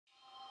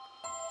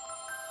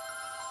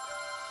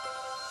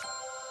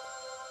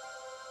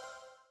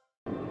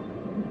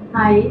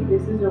Hi,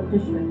 this is Dr.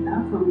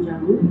 Shweta from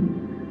Jammu.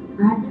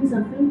 I have been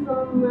suffering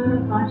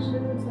from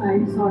partial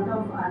sort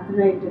of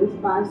arthritis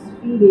past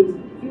few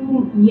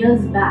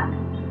years back,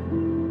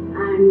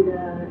 and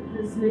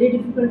it's very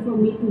difficult for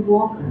me to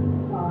walk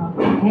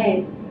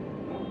ahead.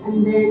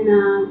 And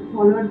then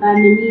followed by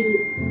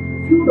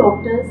few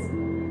doctors,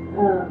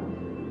 uh,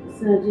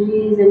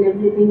 surgeries and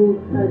everything.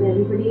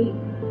 Everybody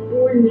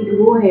told me to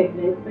go ahead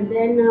with, but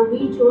then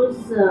we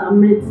chose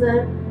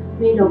Amritsar,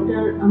 by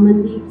Dr.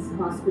 Amandeep's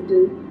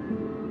Hospital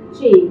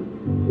chain.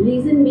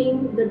 Reason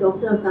being the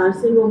Dr. Avtar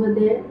Singh over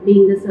there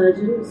being the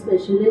surgeon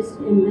specialist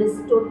in this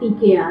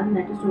TKR,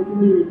 that is total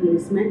knee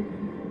replacement,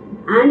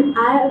 and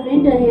I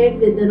went ahead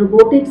with the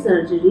robotic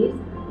surgeries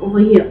over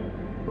here,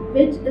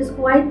 which is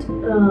quite,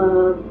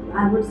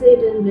 I would say,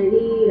 it is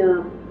very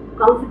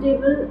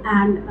comfortable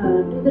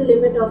and to the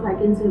limit of, I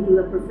can say, to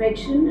the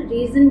perfection.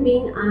 Reason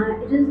being,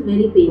 it is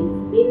very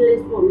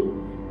painless for me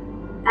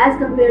as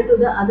compared to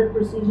the other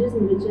procedures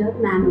in which are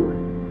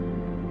manual.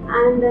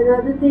 And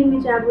another thing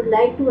which I would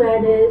like to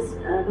add is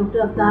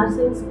Dr. Avtar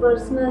Singh's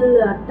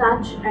personal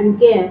touch and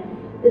care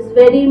is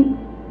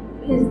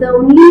the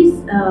only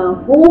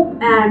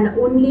hope and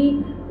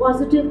only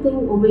positive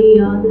thing over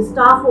here. The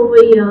staff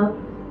over here,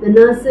 the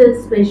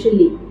nurses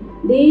especially,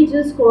 they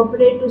just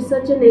cooperate to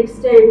such an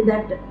extent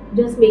that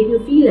just make you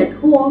feel at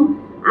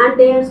home, and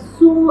they are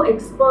so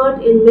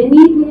expert in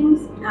many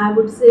things, I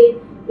would say,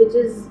 which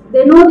is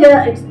they know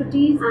their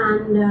expertise.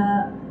 And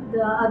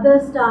the other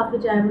stuff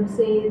which I would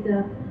say,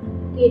 the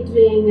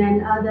catering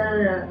and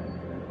other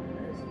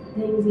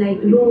things like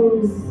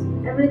rooms,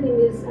 everything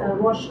is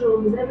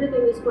washrooms,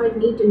 everything is quite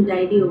neat and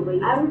tidy over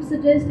here. I would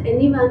suggest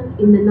anyone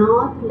in the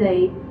north,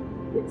 like,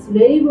 it's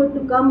very good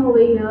to come over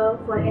here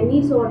for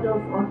any sort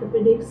of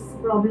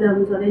orthopedics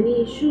problems or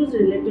any issues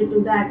related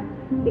to that,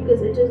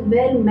 because it is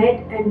well met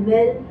and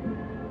well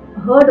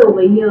heard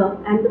over here,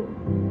 and the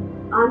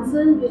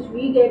answers which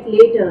we get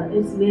later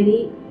is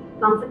very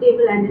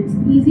comfortable, and it's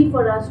easy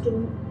for us to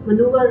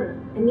maneuver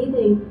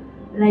anything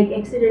like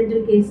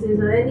accidental cases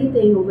or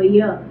anything over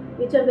here,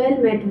 which are well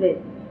met with.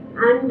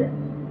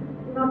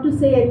 And not to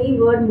say any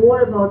word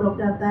more about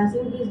Dr. Avtar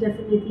Singh, he is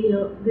definitely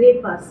a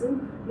great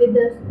person with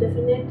a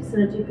definite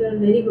surgical,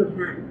 very good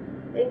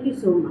hand. Thank you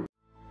so much.